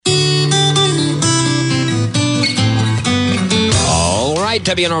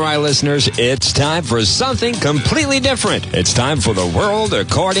WNRI listeners, it's time for something completely different. It's time for the world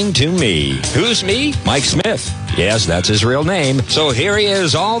according to me. Who's me? Mike Smith. Yes, that's his real name. So here he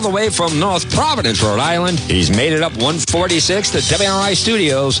is all the way from North Providence, Rhode Island. He's made it up 146 to WNRI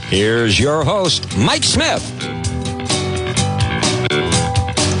Studios. Here's your host, Mike Smith.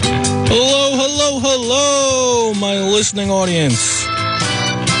 Hello, hello, hello, my listening audience.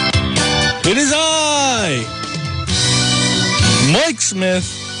 It is I, Mike Smith,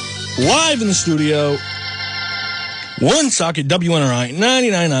 live in the studio, Woonsocket WNRI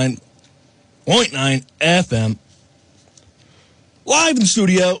 99.9 FM. Live in the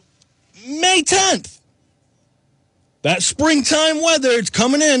studio, May 10th. That springtime weather, it's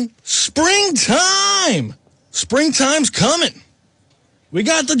coming in. Springtime! Springtime's coming. We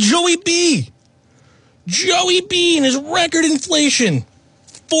got the Joey B. Joey B and his record inflation.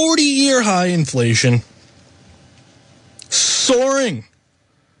 40-year high inflation. Soaring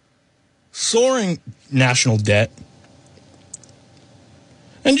national debt.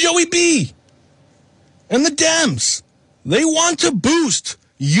 And Joey B. and the Dems, they want to boost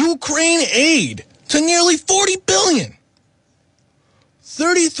Ukraine aid to nearly $40 billion.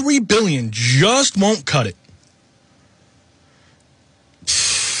 $33 billion just won't cut it.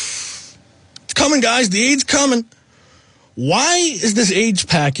 It's coming, guys. The aid's coming. Why is this aid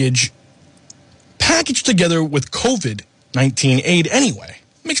package packaged together with COVID-19 aid anyway?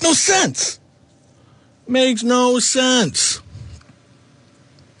 Makes no sense. Makes no sense.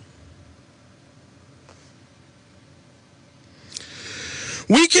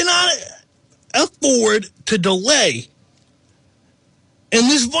 We cannot afford to delay in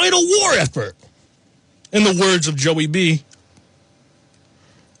this vital war effort. In the words of Joey B.,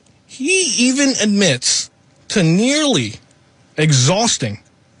 he even admits to nearly exhausting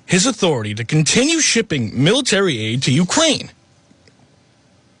his authority to continue shipping military aid to Ukraine.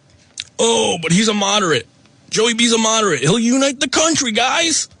 Oh, but he's a moderate. Joey B's a moderate. He'll unite the country,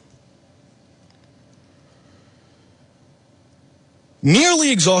 guys.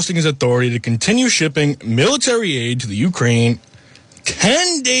 Nearly exhausting his authority to continue shipping military aid to the Ukraine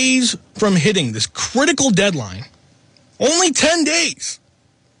 10 days from hitting this critical deadline. Only 10 days.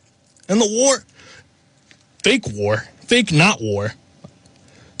 And the war, fake not war,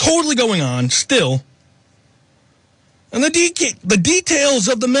 totally going on still. And the details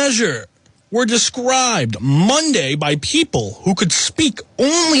of the measure were described Monday by people who could speak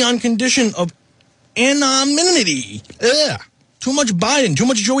only on condition of anonymity. Ugh. Too much Biden, too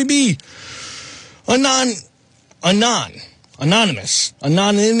much Joey B. Anonymous.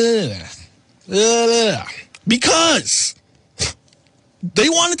 Because they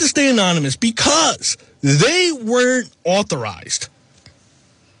wanted to stay anonymous because they weren't authorized.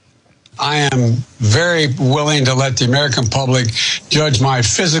 I am very willing to let the American public judge my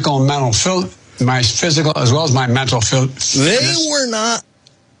physical and mental, my physical as well as my mental. They were not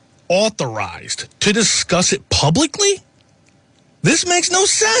authorized to discuss it publicly? This makes no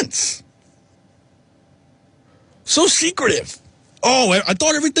sense. So secretive. Oh, I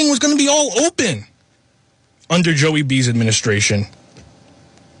thought everything was going to be all open under Joey B's administration.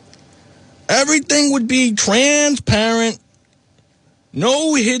 Everything would be transparent.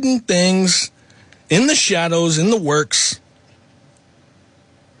 No hidden things in the shadows, in the works.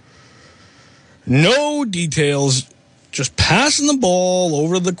 No details. Just passing the ball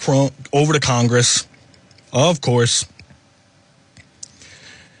over to Congress. Of course.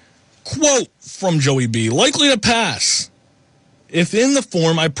 Quote from Joey B. Likely to pass if in the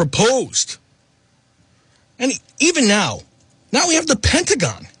form I proposed. And even now we have the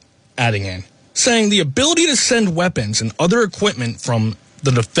Pentagon adding in, saying the ability to send weapons and other equipment from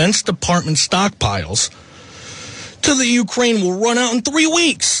the Defense Department stockpiles to the Ukraine will run out in 3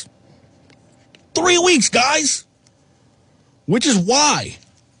 weeks. 3 weeks, guys. Which is why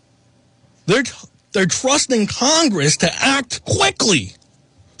they're trusting Congress to act quickly,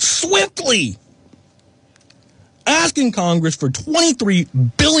 swiftly, asking Congress for $23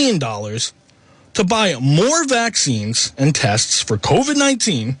 billion to buy more vaccines and tests for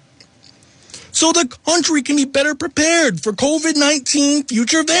COVID-19 so the country can be better prepared for COVID-19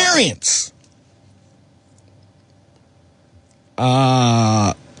 future variants.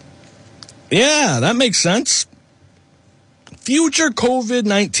 Yeah, that makes sense. Future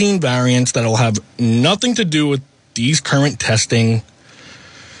COVID-19 variants that will have nothing to do with these current testing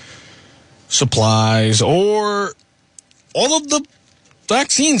supplies or all of the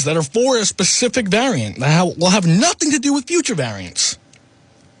vaccines that are for a specific variant that will have nothing to do with future variants.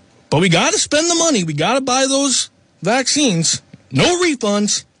 But we got to spend the money. We got to buy those vaccines. No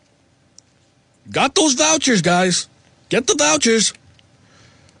refunds. Got those vouchers, guys. Get the vouchers.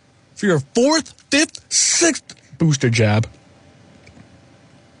 for your 4th, 5th, 6th booster jab.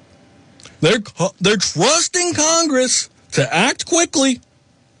 They're trusting Congress to act quickly.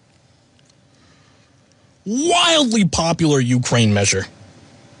 Wildly popular Ukraine measure,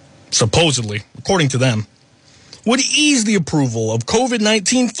 supposedly, according to them, would ease the approval of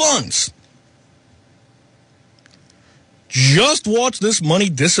COVID-19 funds. Just watch this money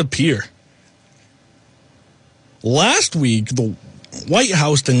disappear. Last week, the White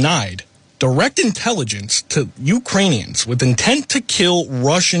House denied direct intelligence to Ukrainians with intent to kill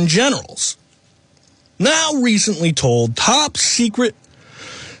Russian generals. Now recently told top security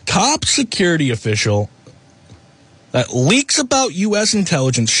official that leaks about U.S.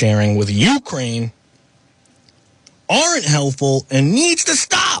 intelligence sharing with Ukraine aren't helpful and needs to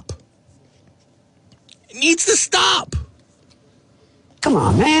stop. It needs to stop. Come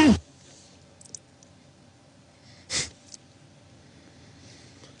on, man.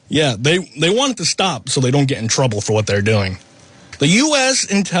 Yeah, they want it to stop so they don't get in trouble for what they're doing. The U.S.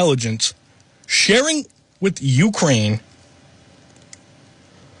 intelligence sharing with Ukraine.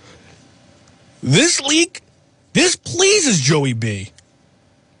 This leak, this pleases Joey B.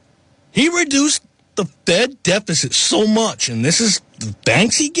 He reduced the Fed deficit so much, and this is the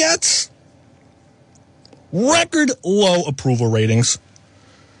thanks he gets? Record low approval ratings.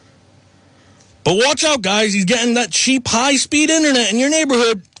 But watch out, guys. He's getting that cheap, high-speed internet in your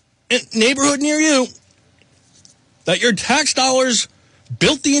neighborhood near you. That your tax dollars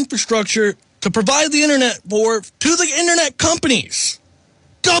built the infrastructure to provide the internet for to the internet companies.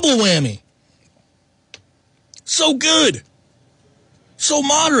 Double whammy. So good. So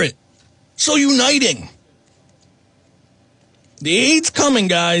moderate. So uniting. The aid's coming,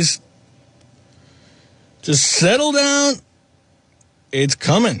 guys. Just settle down. It's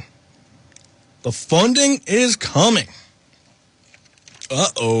coming. The funding is coming.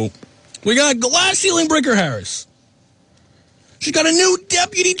 Uh-oh. We got glass ceiling Bricker Harris. She's got a new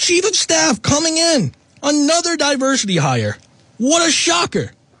deputy chief of staff coming in. Another diversity hire. What a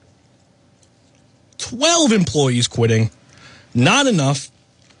shocker. 12 employees quitting. Not enough.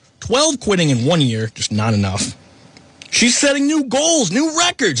 12 quitting in 1 year. Just not enough. She's setting new goals, new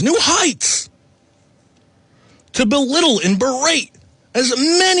records, new heights. To belittle and berate as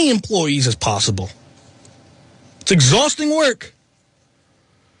many employees as possible. It's exhausting work.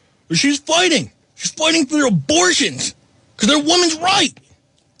 But she's fighting. She's fighting for their abortions. Because they're women's right.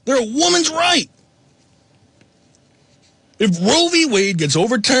 They're a woman's right. If Roe v. Wade gets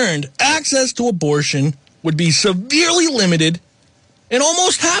overturned, access to abortion would be severely limited in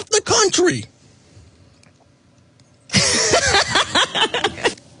almost half the country.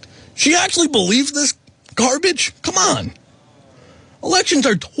 She actually believes this garbage? Come on. Elections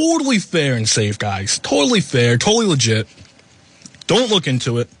are totally fair and safe, guys. Totally fair, totally legit. Don't look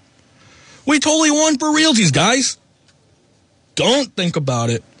into it. We totally won for realties, guys. Don't think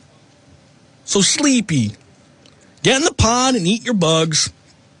about it. So sleepy. Get in the pod and eat your bugs.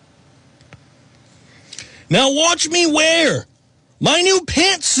 Now watch me wear my new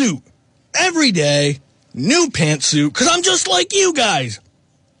pantsuit every day. New pantsuit, because I'm just like you guys.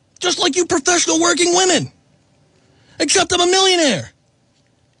 Just like you professional working women. Except I'm a millionaire.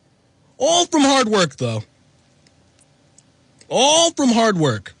 All from hard work, though. All from hard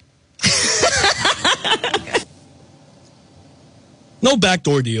work. No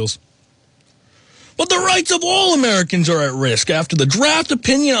backdoor deals. But the rights of all Americans are at risk after the draft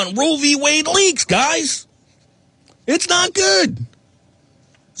opinion on Roe v. Wade leaks, guys. It's not good.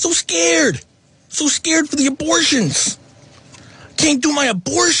 So scared. So scared for the abortions. Can't do my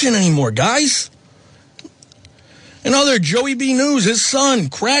abortion anymore, guys. In other Joey B news, his son,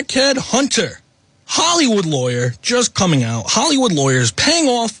 crackhead Hunter, Hollywood lawyer, just coming out. Hollywood lawyers paying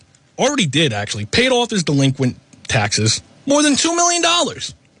off, already did actually, paid off his delinquent taxes. More than $2 million.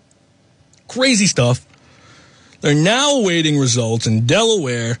 Crazy stuff. They're now awaiting results in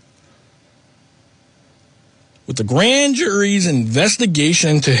Delaware with the grand jury's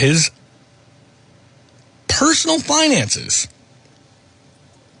investigation into his personal finances.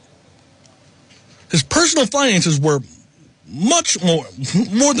 His personal finances were much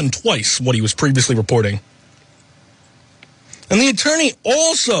more than twice what he was previously reporting. And the attorney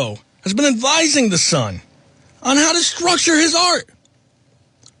also has been advising the son on how to structure his art.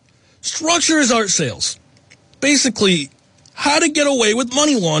 Structure his art sales. Basically, how to get away with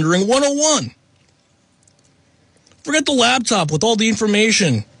money laundering 101. Forget the laptop with all the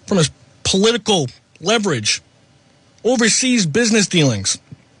information from his political leverage, overseas business dealings.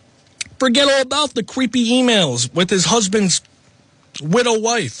 Forget all about the creepy emails with his husband's widow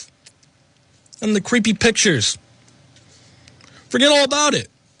wife and the creepy pictures. Forget all about it.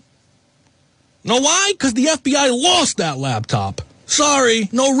 Know why? Because the FBI lost that laptop. Sorry,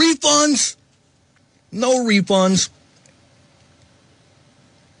 no refunds. No refunds.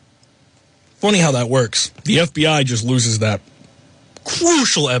 Funny how that works. The FBI just loses that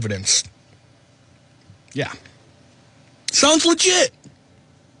crucial evidence. Yeah. Sounds legit.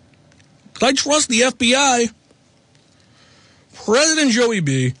 But I trust the FBI. President Joey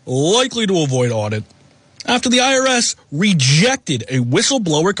B. likely to avoid audit after the IRS rejected a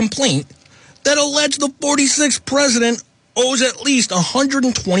whistleblower complaint that alleged the 46th president owes at least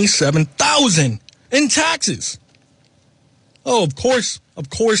 $127,000 in taxes. Oh, of course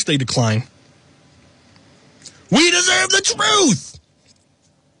they decline. We deserve the truth.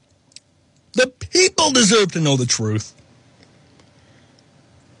 The people deserve to know the truth.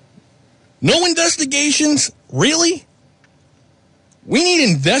 No investigations? Really? We need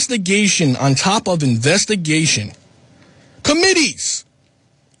investigation on top of investigation. Committees.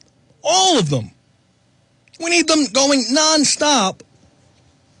 All of them. We need them going nonstop.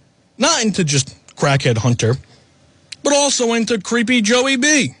 Not into just crackhead Hunter, but also into creepy Joey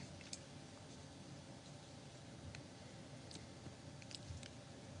B.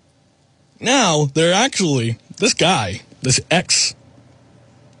 Now, they're actually, this guy, this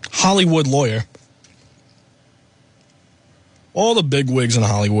ex-Hollywood lawyer, all the big wigs in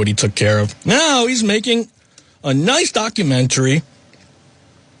Hollywood he took care of. Now he's making a nice documentary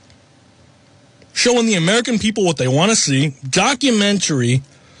showing the American people what they want to see. Documentary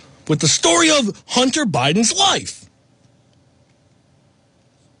with the story of Hunter Biden's life.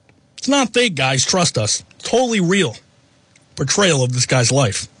 It's not fake, guys. Trust us. Totally real portrayal of this guy's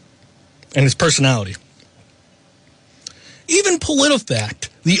life and his personality. Even PolitiFact,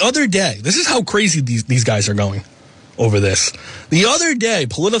 the other day, this is how crazy these guys are going over this. The other day,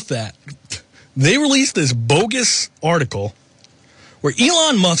 PolitiFact, they released this bogus article where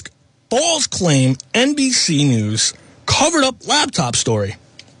Elon Musk false claim NBC News covered up laptop story.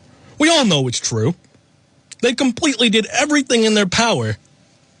 We all know it's true. They completely did everything in their power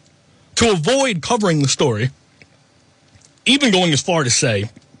to avoid covering the story, even going as far to say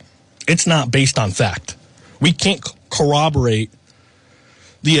it's not based on fact. We can't corroborate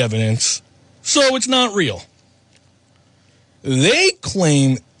the evidence, so it's not real. They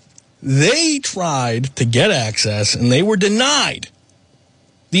claim they tried to get access and they were denied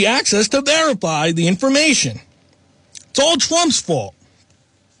the access to verify the information. It's all Trump's fault.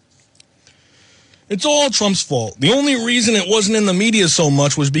 It's all Trump's fault. The only reason it wasn't in the media so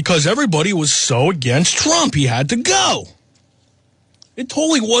much was because everybody was so against Trump. He had to go. It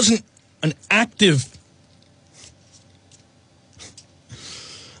totally wasn't an active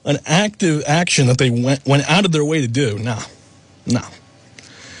action that they went out of their way to do. No.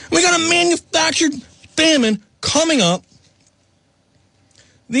 We got a manufactured famine coming up.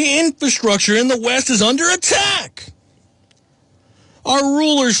 The infrastructure in the West is under attack. Our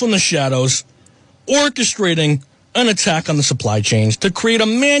rulers from the shadows orchestrating an attack on the supply chains to create a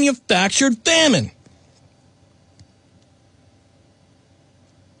manufactured famine.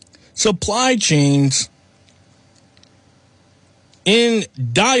 Supply chains in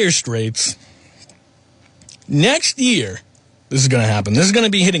dire straits. Next year, this is going to happen. This is going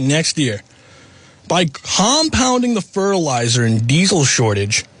to be hitting next year. By compounding the fertilizer and diesel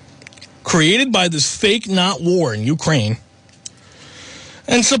shortage created by this fake not war in Ukraine,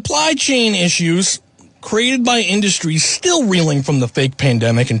 and supply chain issues created by industries still reeling from the fake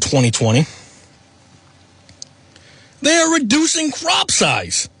pandemic in 2020, they are reducing crop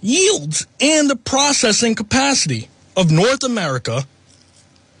size, yields, and the processing capacity of North America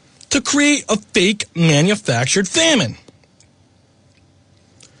to create a fake manufactured famine.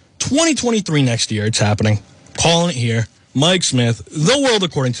 2023 next year, it's happening. Calling it here. Mike Smith, the world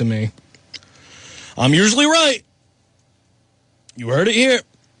according to me. I'm usually right. You heard it here.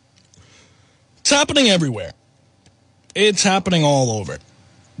 It's happening everywhere. It's happening all over.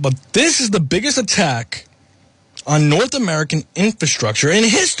 But this is the biggest attack on North American infrastructure in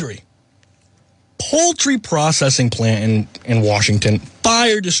history. Poultry processing plant in Washington.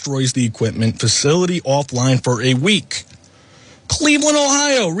 Fire destroys the equipment. Facility offline for a week. Cleveland,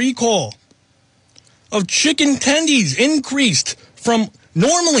 Ohio, recall of chicken tendies increased from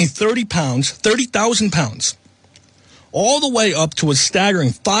normally 30,000 pounds, all the way up to a staggering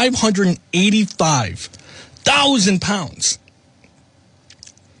 585,000 pounds.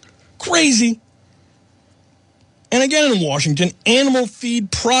 Crazy. And again in Washington, animal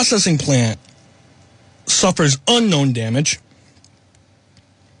feed processing plant suffers unknown damage.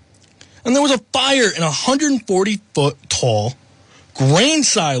 And there was a fire in a 140-foot tall grain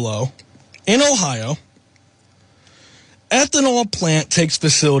silo in Ohio. ethanol plant takes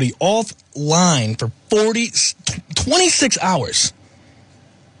facility offline for 26 hours.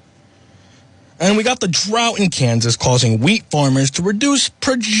 And we got the drought in Kansas causing wheat farmers to reduce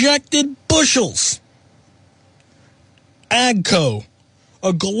projected bushels. AGCO,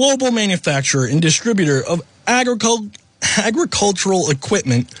 a global manufacturer and distributor of agricultural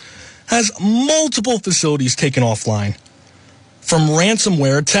equipment, has multiple facilities taken offline from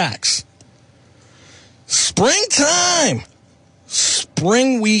ransomware attacks. Springtime!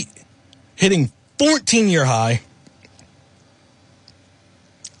 Spring wheat hitting 14-year high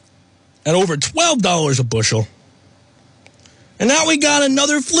at over $12 a bushel. And now we got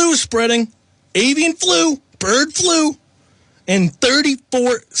another flu spreading, avian flu, bird flu, in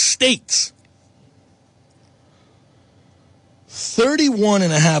 34 states.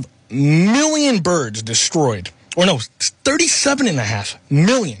 31.5 million birds destroyed. Or no, 37.5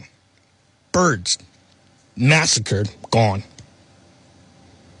 million birds massacred, gone.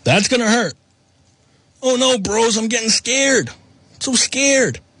 That's going to hurt. Oh no, bros, I'm getting scared. So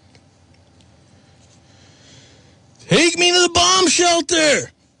scared. Take me to the bomb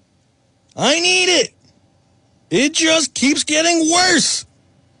shelter. I need it. It just keeps getting worse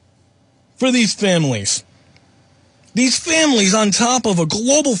for these families. These families, on top of a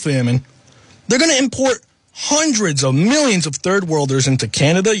global famine, they're going to import hundreds of millions of third worlders into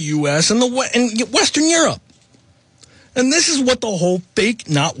Canada, U.S., and Western Europe. And this is what the whole fake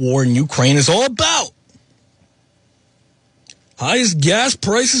not war in Ukraine is all about. Highest gas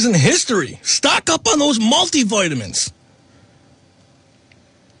prices in history. Stock up on those multivitamins.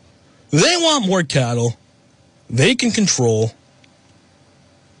 They want more cattle they can control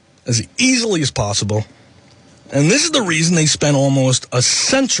as easily as possible. And this is the reason they spent almost a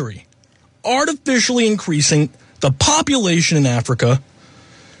century artificially increasing the population in Africa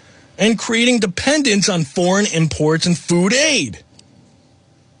and creating dependence on foreign imports and food aid.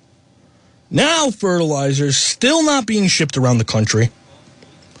 Now fertilizers still not being shipped around the country.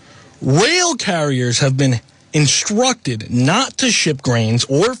 Rail carriers have been instructed not to ship grains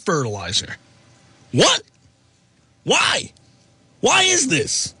or fertilizer. What? Why? Why is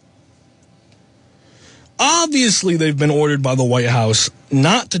this? Obviously, they've been ordered by the White House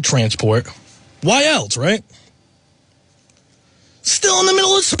not to transport. Why else, right? Still in the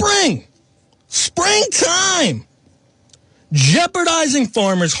middle of spring. Springtime. Jeopardizing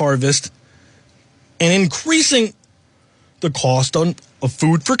farmers' harvest and increasing the cost of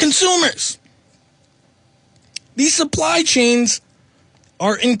food for consumers. These supply chains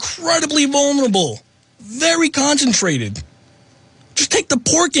are incredibly vulnerable, very concentrated. Just take the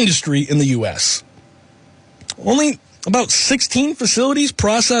pork industry in the U.S. Only about 15 facilities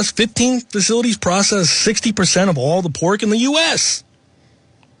process 60% of all the pork in the U.S.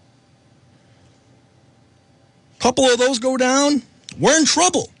 A couple of those go down, we're in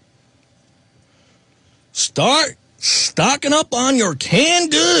trouble. Start stocking up on your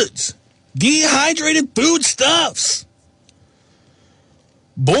canned goods, dehydrated foodstuffs.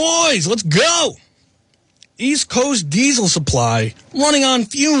 Boys, let's go. East Coast diesel supply running on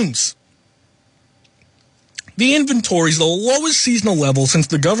fumes. The inventory is the lowest seasonal level since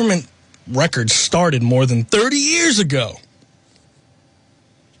the government records started more than 30 years ago.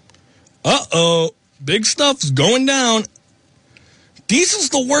 Uh-oh, big stuff's going down. Diesel's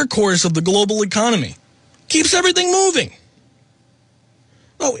the workhorse of the global economy. Keeps everything moving.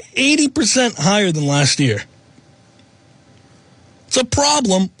 Oh, 80% higher than last year. It's a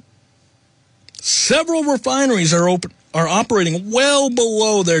problem. Several refineries are operating well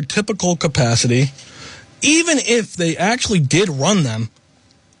below their typical capacity, even if they actually did run them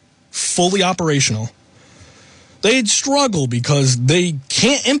fully operational. They'd struggle because they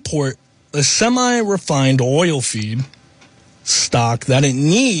can't import the semi-refined oil feed stock that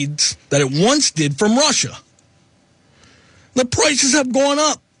it once did from Russia. The prices have gone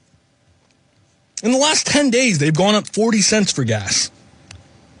up. In the last 10 days, they've gone up 40 cents for gas.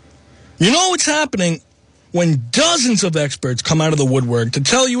 You know what's happening when dozens of experts come out of the woodwork to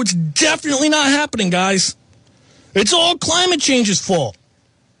tell you it's definitely not happening, guys. It's all climate change's fault.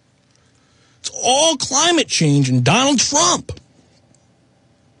 It's all climate change and Donald Trump.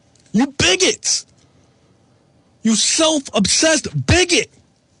 You bigots. You self-obsessed bigot.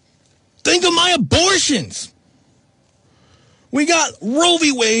 Think of my abortions. We got Roe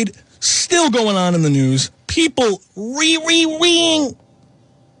v. Wade still going on in the news. People reeing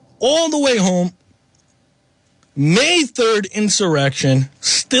all the way home. May 3rd insurrection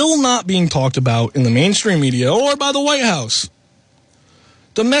still not being talked about in the mainstream media or by the White House.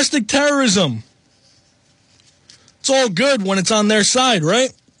 Domestic terrorism. It's all good when it's on their side,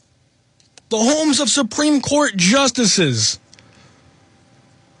 right? the homes of Supreme Court justices,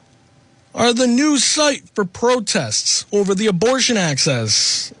 are the new site for protests over the abortion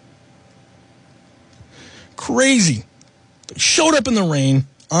access. Crazy. They showed up in the rain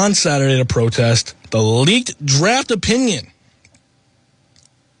on Saturday to protest the leaked draft opinion,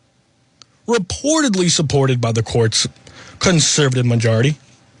 reportedly supported by the court's conservative majority.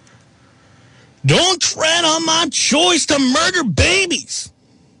 Don't tread on my choice to murder babies.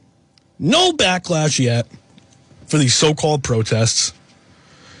 No backlash yet for these so-called protests,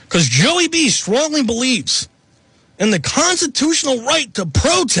 because Joey B strongly believes in the constitutional right to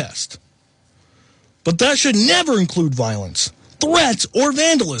protest. But that should never include violence, threats, or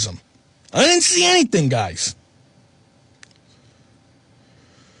vandalism. I didn't see anything, guys.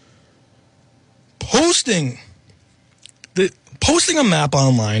 Posting a map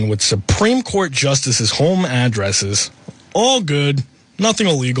online with Supreme Court justices' home addresses, all good, nothing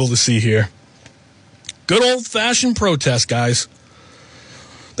illegal to see here. Good old-fashioned protest, guys.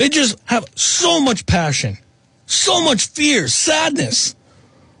 They just have so much passion, so much fear, sadness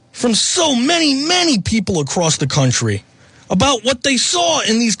from so many people across the country about what they saw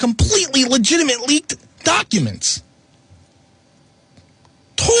in these completely legitimate leaked documents.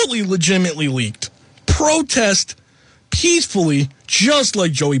 Totally legitimately leaked. Protest peacefully, just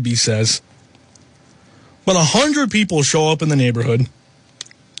like Joey B says. But 100 people show up in the neighborhood.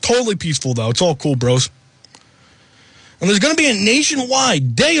 Totally peaceful, though. It's all cool, bros. And there's going to be a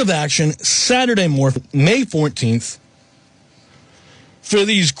nationwide day of action Saturday morning, May 14th, for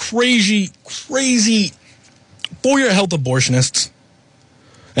these crazy for-your-health abortionists.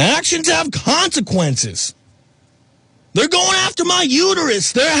 Actions have consequences. They're going after my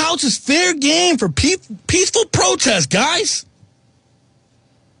uterus. Their house is fair game for peaceful protest, guys.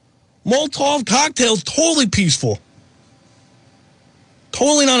 Molotov cocktails, totally peaceful.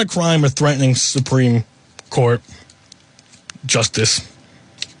 Totally not a crime or threatening Supreme Court justice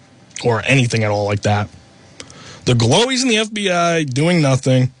or anything at all like that. The glowies in the FBI doing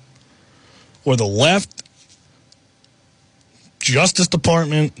nothing, or the left, Justice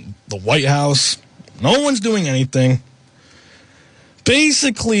Department, the White House, no one's doing anything.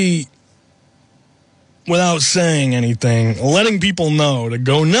 Basically, without saying anything, letting people know to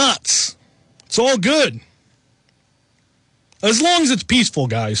go nuts. It's all good. As long as it's peaceful,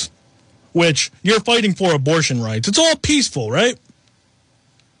 guys. Which, you're fighting for abortion rights. It's all peaceful, right?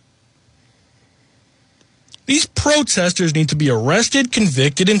 These protesters need to be arrested,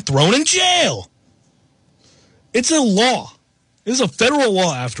 convicted, and thrown in jail. It's a law. It is a federal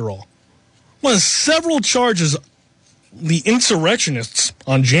law, after all. One of several charges the insurrectionists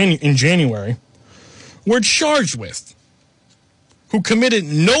in January were charged with, who committed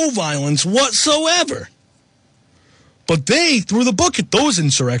no violence whatsoever. But they threw the book at those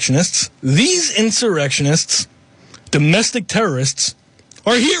insurrectionists. These insurrectionists, domestic terrorists,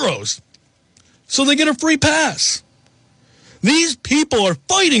 are heroes. So they get a free pass. These people are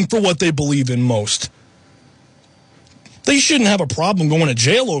fighting for what they believe in most. They shouldn't have a problem going to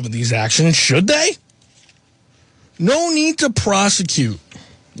jail over these actions, should they? No need to prosecute.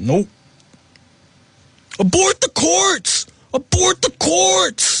 Nope. Abort the courts! Abort the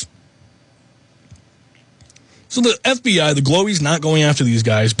courts! So the FBI, the glowies, not going after these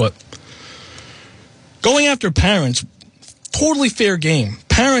guys, but going after parents, totally fair game.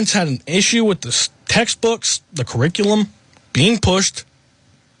 Parents had an issue with the textbooks, the curriculum being pushed,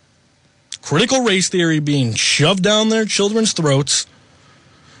 critical race theory being shoved down their children's throats.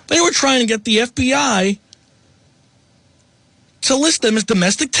 They were trying to get the FBI to list them as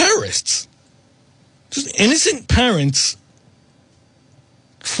domestic terrorists. Just innocent parents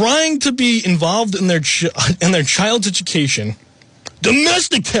trying to be involved in their child's education.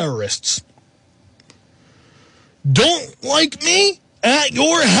 Domestic terrorists. Don't like me at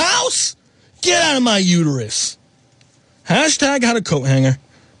your house? Get out of my uterus. Hashtag had a coat hanger.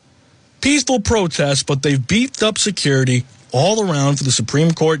 Peaceful protests, but they've beefed up security all around for the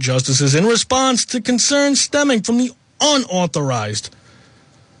Supreme Court justices in response to concerns stemming from the unauthorized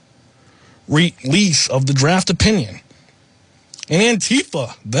release of the draft opinion. And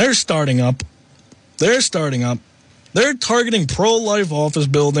Antifa, they're starting up. They're targeting pro-life office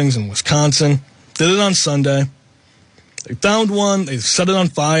buildings in Wisconsin. Did it on Sunday. They found one. They set it on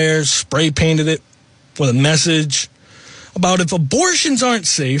fire, spray painted it with a message about if abortions aren't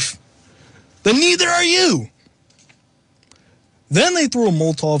safe, then neither are you. Then they threw a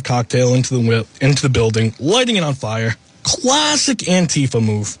Molotov cocktail into the building, lighting it on fire. Classic Antifa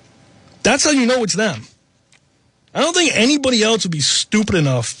move. That's how you know it's them. I don't think anybody else would be stupid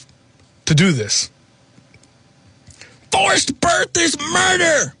enough to do this. Forced birth is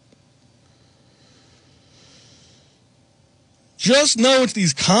murder. Just know it's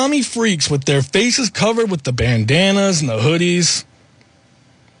these commie freaks with their faces covered with the bandanas and the hoodies.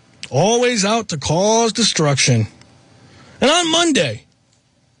 Always out to cause destruction. And on Monday,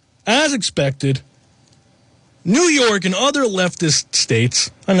 as expected, New York and other leftist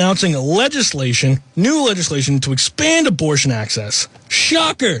states announcing new legislation to expand abortion access.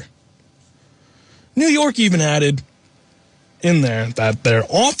 Shocker! New York even added in there that they're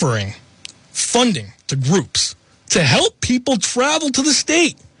offering funding to groups to help people travel to the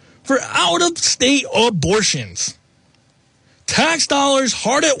state for out-of-state abortions. Tax dollars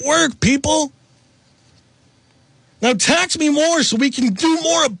hard at work, people. Now tax me more so we can do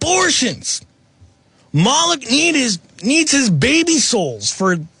more abortions. Moloch needs his baby souls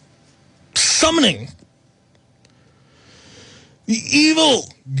for summoning the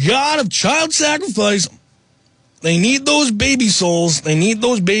evil god of child sacrifice. They need those baby souls. They need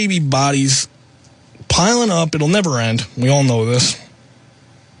those baby bodies piling up. It'll never end. We all know this.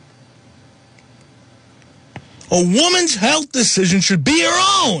 A woman's health decision should be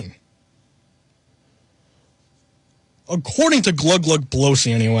her own. According to Glug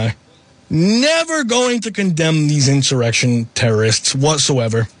Pelosi, anyway. Never going to condemn these insurrection terrorists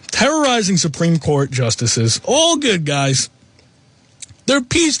whatsoever. Terrorizing Supreme Court justices. All good, guys. They're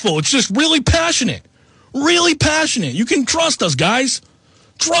peaceful. It's just really passionate. Really passionate. You can trust us, guys.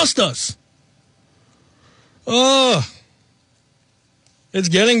 Trust us. It's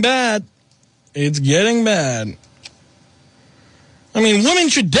getting bad. It's getting bad. I mean, women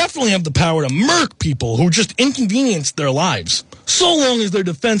should definitely have the power to murk people who just inconvenienced their lives, so long as they're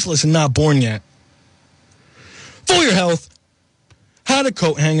defenseless and not born yet. For your health, had a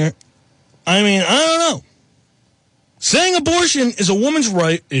coat hanger. I mean, I don't know. Saying abortion is a woman's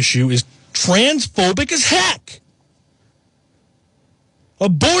right issue is transphobic as heck.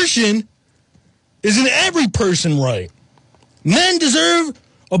 Abortion is an every person right. Men deserve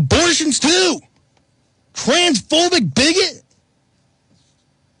abortions too. Transphobic bigot.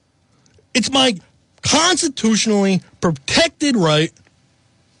 It's my constitutionally protected right.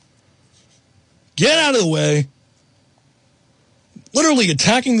 Get out of the way. Literally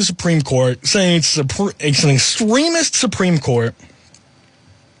attacking the Supreme Court, saying it's an extremist Supreme Court.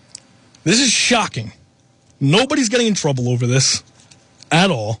 This is shocking. Nobody's getting in trouble over this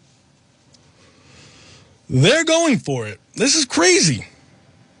at all. They're going for it. This is crazy.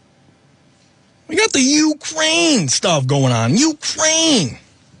 We got the Ukraine stuff going on. Ukraine.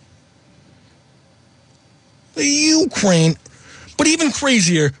 The Ukraine. But even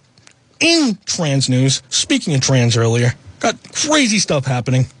crazier, in trans news, speaking of trans earlier, got crazy stuff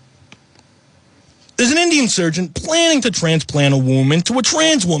happening. There's an Indian surgeon planning to transplant a womb into a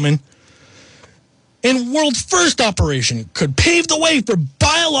trans woman, and world's first operation could pave the way for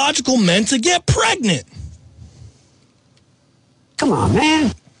biological men to get pregnant. Come on,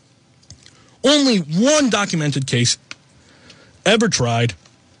 man. Only one documented case ever tried,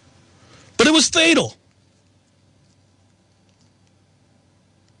 but it was fatal.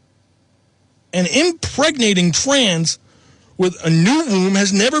 And impregnating trans with a new womb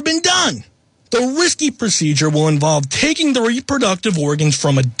has never been done. The risky procedure will involve taking the reproductive organs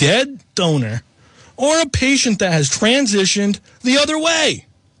from a dead donor or a patient that has transitioned the other way.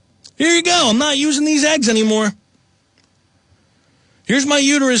 Here you go. I'm not using these eggs anymore. Here's my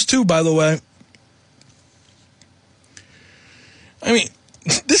uterus too, by the way. I mean,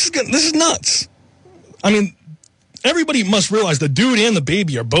 this is nuts. I mean, everybody must realize the dude and the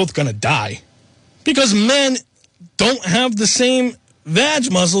baby are both going to die because men don't have the same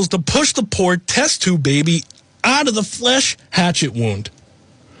vag muscles to push the poor test tube baby out of the flesh hatchet wound.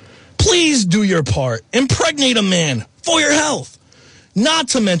 Please do your part. Impregnate a man for your health. Not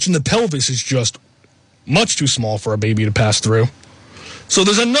to mention the pelvis is just much too small for a baby to pass through. So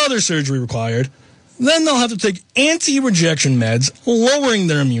there's another surgery required. Then they'll have to take anti-rejection meds, lowering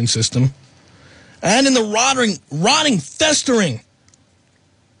their immune system. And in the rotting, festering,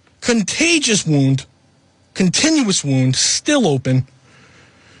 contagious wound, continuous wound, still open,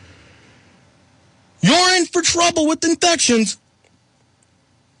 you're in for trouble with infections.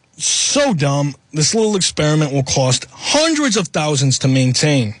 So dumb, this little experiment will cost hundreds of thousands to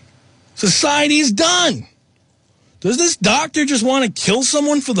maintain. Society's done. Does this doctor just want to kill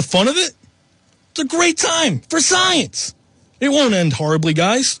someone for the fun of it? It's a great time for science. It won't end horribly,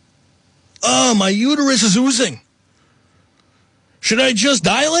 guys. Oh, my uterus is oozing. Should I just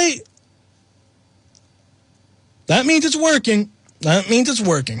dilate? That means it's working. That means it's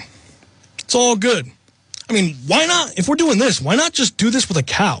working. It's all good. I mean, why not? If we're doing this, why not just do this with a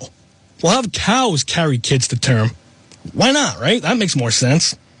cow? We'll have cows carry kids to term. Why not, right? That makes more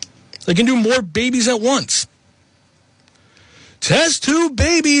sense. They can do more babies at once. test tube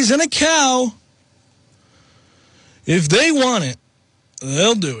babies and a cow. If they want it,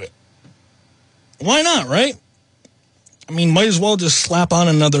 they'll do it. Why not, right? I mean, might as well just slap on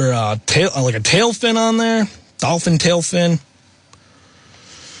another tail fin on there. Dolphin tail fin.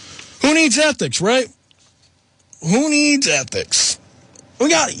 Who needs ethics, right? Who needs ethics? We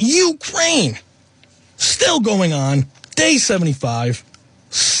got Ukraine still going on. Day 75.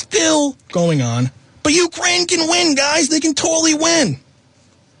 Still going on. But Ukraine can win, guys. They can totally win.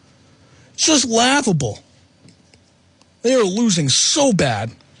 It's just laughable. They are losing so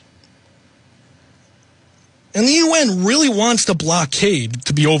bad. And the UN really wants the blockade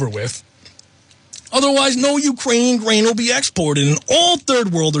to be over with. Otherwise, no Ukrainian grain will be exported and all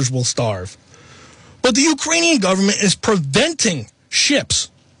third worlders will starve. But the Ukrainian government is preventing ships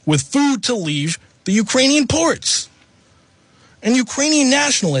with food to leave the Ukrainian ports. And Ukrainian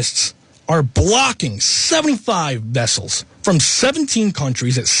nationalists are blocking 75 vessels from 17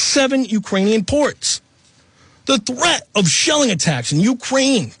 countries at 7 Ukrainian ports. The threat of shelling attacks in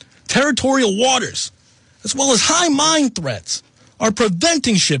Ukraine, territorial waters, as well as high mine threats, are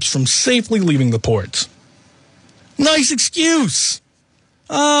preventing ships from safely leaving the ports. Nice excuse.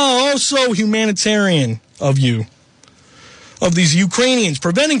 Oh, so humanitarian of you. Of these Ukrainians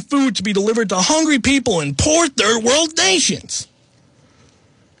preventing food to be delivered to hungry people in poor third world nations.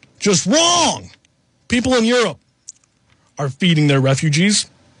 Just wrong. People in Europe are feeding their refugees.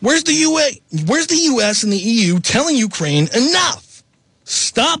 Where's the U.S. and the EU telling Ukraine enough?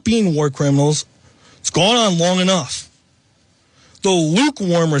 Stop being war criminals. It's gone on long enough. The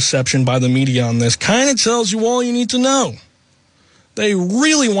lukewarm reception by the media on this kind of tells you all you need to know. They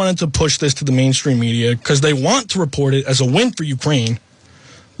really wanted to push this to the mainstream media because they want to report it as a win for Ukraine.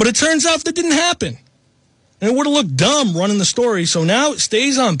 But it turns out that didn't happen. And it would have looked dumb running the story, so now it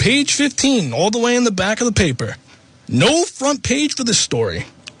stays on page 15, all the way in the back of the paper. No front page for this story.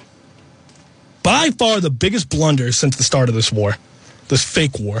 By far the biggest blunder since the start of this war, this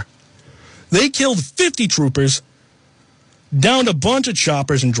fake war. They killed 50 troopers, downed a bunch of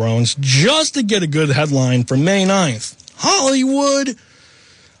choppers and drones just to get a good headline for May 9th. Hollywood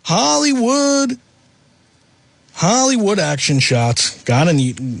action shots. Gotta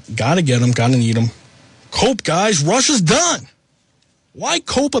get them, gotta need them. Cope, guys, Russia's done. Why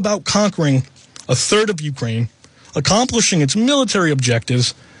cope about conquering a third of Ukraine, accomplishing its military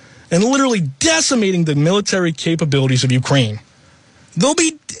objectives, and literally decimating the military capabilities of Ukraine? They'll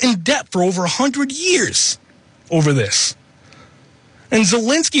be in debt for over 100 years over this. And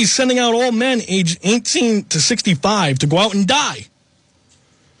Zelensky's sending out all men aged 18 to 65 to go out and die.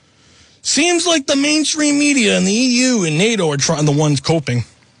 Seems like the mainstream media and the EU and NATO are the ones coping.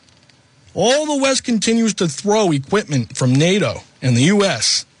 All the West continues to throw equipment from NATO and the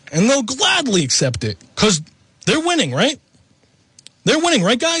U.S., and they'll gladly accept it because they're winning, right? They're winning,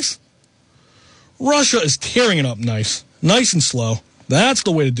 right, guys? Russia is tearing it up nice and slow. That's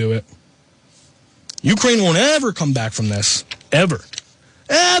the way to do it. Ukraine won't ever come back from this. Ever.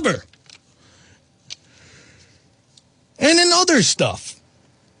 Ever. And in other stuff,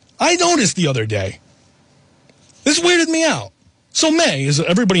 I noticed the other day, this weirded me out. So May, as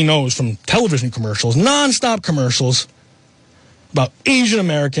everybody knows from television commercials, nonstop commercials about Asian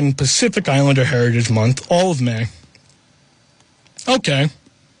American Pacific Islander Heritage Month, all of May. Okay.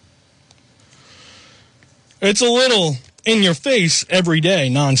 It's a little in your face every day,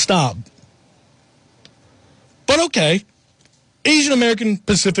 nonstop. But okay. Asian American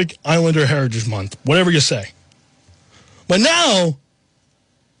Pacific Islander Heritage Month, whatever you say. But now,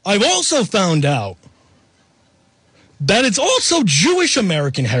 I've also found out that it's also Jewish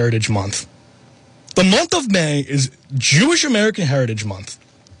American Heritage Month. The month of May is Jewish American Heritage Month.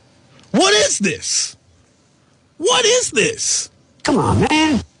 What is this? What is this? Come on,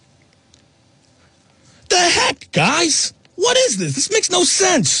 man. The heck, guys? What is this? This makes no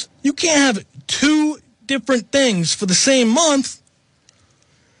sense. You can't have two different things for the same month.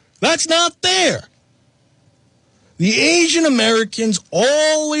 That's not fair. The Asian Americans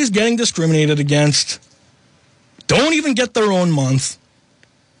always getting discriminated against. Don't even get their own month.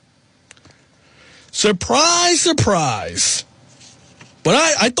 Surprise, surprise. But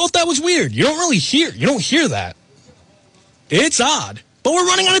I thought that was weird. You don't hear that. It's odd. But we're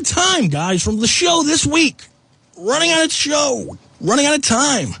running out of time, guys, from the show this week. Running out of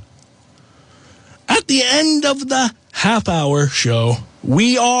time. At the end of the half-hour show,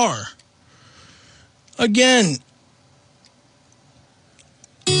 we are, again,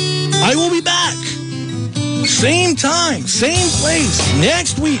 I will be back. Same time, same place,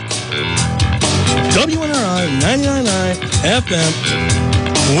 next week. WNRI 99.9 FM,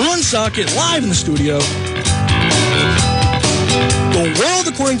 Woonsocket, live in the studio. The World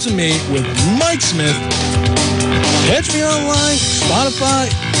According to Me with Mike Smith. Catch me online, Spotify,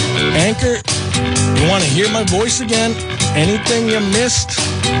 Anchor. You want to hear my voice again? Anything you missed?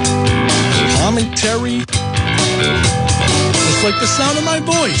 Commentary? Just like the sound of my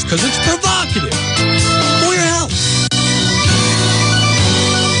voice, because it's provocative.